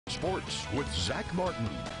Sports with Zach Martin.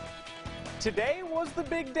 Today was the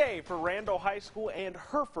big day for Randall High School and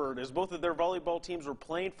Hereford as both of their volleyball teams were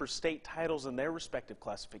playing for state titles in their respective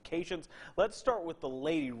classifications. Let's start with the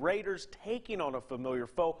Lady Raiders taking on a familiar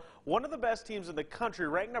foe, one of the best teams in the country,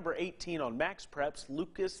 ranked number 18 on Max Prep's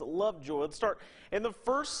Lucas Lovejoy. Let's start in the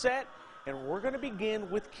first set, and we're going to begin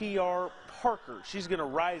with Kiara Parker. She's going to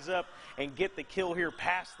rise up and get the kill here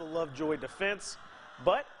past the Lovejoy defense,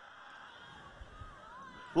 but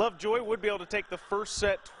Lovejoy would be able to take the first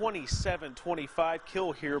set 27-25.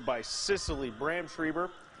 Kill here by Cicely Bramschreiber.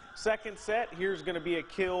 Second set, here's going to be a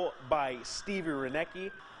kill by Stevie Renecki.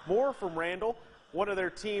 More from Randall. One of their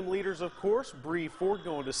team leaders, of course, Bree Ford,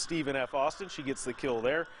 going to Stephen F. Austin. She gets the kill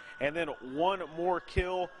there. And then one more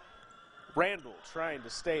kill. Randall trying to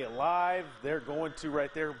stay alive. They're going to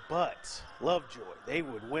right there. But Lovejoy, they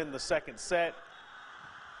would win the second set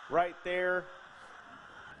right there.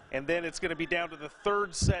 And then it's going to be down to the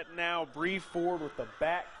third set now. Bree Ford with the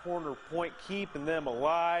back corner point, keeping them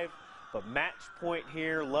alive. But match point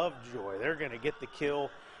here, Lovejoy. They're going to get the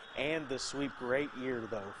kill and the sweep. Great year,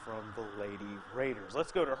 though, from the Lady Raiders.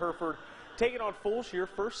 Let's go to Hereford. Taking on Fulshire.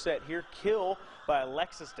 First set here, kill by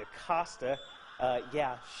Alexis DaCosta.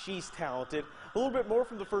 Yeah, she's talented. A little bit more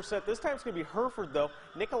from the first set. This time it's going to be Hereford, though.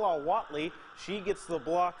 Nicola Watley, she gets the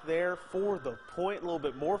block there for the point. A little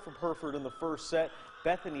bit more from Hereford in the first set.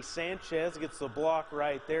 Bethany Sanchez gets the block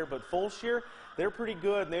right there. But Fulshire, they're pretty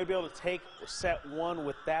good, and they'll be able to take set one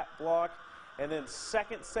with that block. And then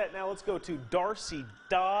second set now, let's go to Darcy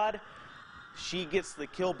Dodd. She gets the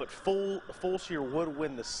kill, but Fulshire would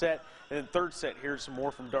win the set. And then third set, here's some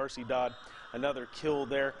more from Darcy Dodd. Another kill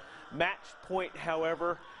there. Match point,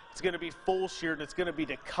 however, it's going to be Fulshire, and it's going to be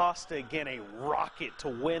DaCosta again, a rocket to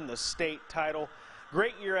win the state title.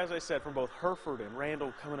 Great year, as I said, from both Hereford and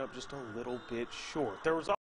Randall, coming up just a little bit short. There was